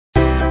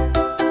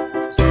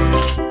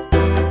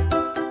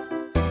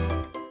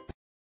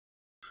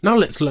Now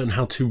let's learn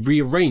how to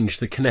rearrange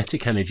the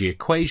kinetic energy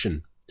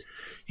equation.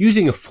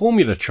 Using a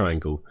formula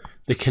triangle,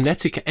 the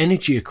kinetic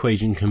energy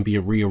equation can be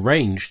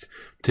rearranged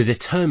to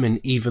determine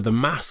either the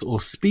mass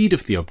or speed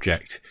of the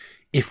object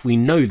if we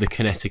know the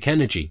kinetic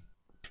energy.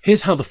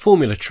 Here's how the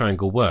formula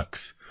triangle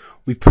works.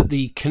 We put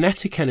the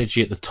kinetic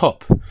energy at the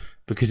top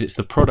because it's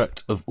the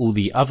product of all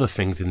the other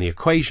things in the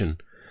equation,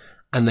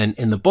 and then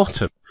in the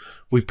bottom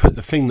we put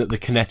the thing that the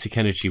kinetic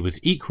energy was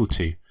equal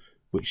to,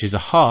 which is a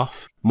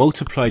half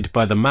multiplied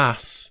by the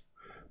mass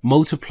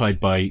multiplied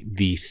by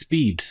the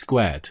speed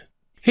squared.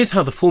 Here's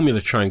how the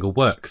formula triangle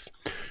works.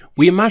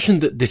 We imagine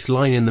that this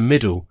line in the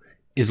middle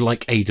is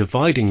like a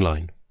dividing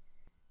line.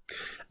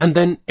 And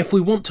then if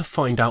we want to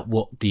find out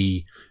what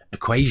the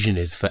equation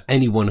is for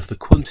any one of the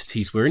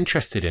quantities we're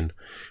interested in,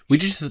 we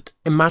just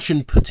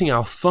imagine putting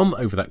our thumb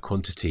over that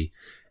quantity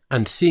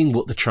and seeing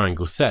what the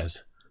triangle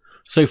says.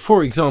 So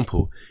for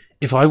example,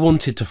 if I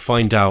wanted to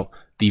find out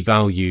the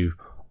value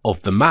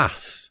of the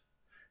mass,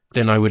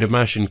 then I would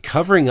imagine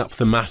covering up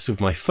the mass with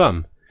my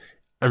thumb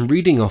and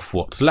reading off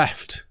what's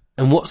left.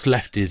 And what's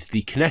left is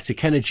the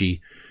kinetic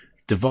energy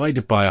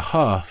divided by a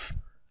half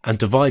and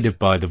divided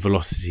by the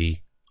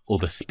velocity or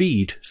the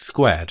speed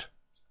squared.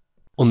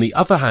 On the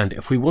other hand,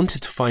 if we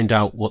wanted to find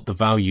out what the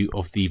value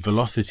of the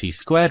velocity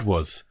squared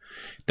was,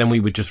 then we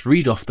would just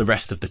read off the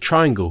rest of the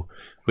triangle,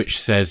 which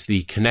says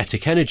the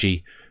kinetic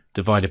energy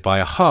divided by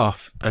a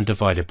half and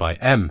divided by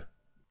m.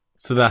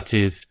 So that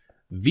is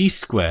v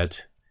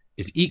squared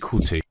is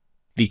equal to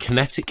the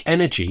kinetic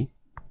energy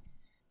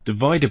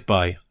divided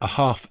by a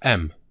half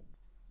m.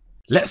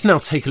 Let's now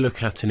take a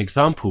look at an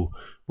example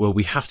where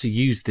we have to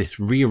use this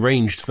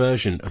rearranged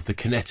version of the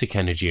kinetic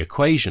energy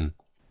equation.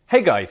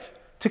 Hey guys,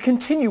 to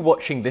continue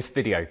watching this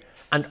video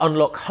and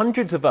unlock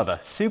hundreds of other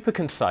super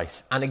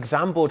concise and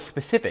exam board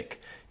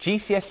specific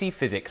GCSE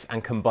physics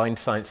and combined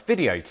science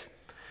videos,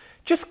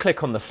 just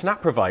click on the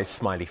Snap Revise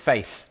smiley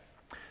face.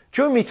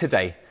 Join me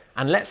today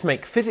and let's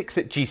make physics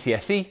at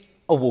GCSE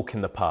a walk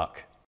in the park.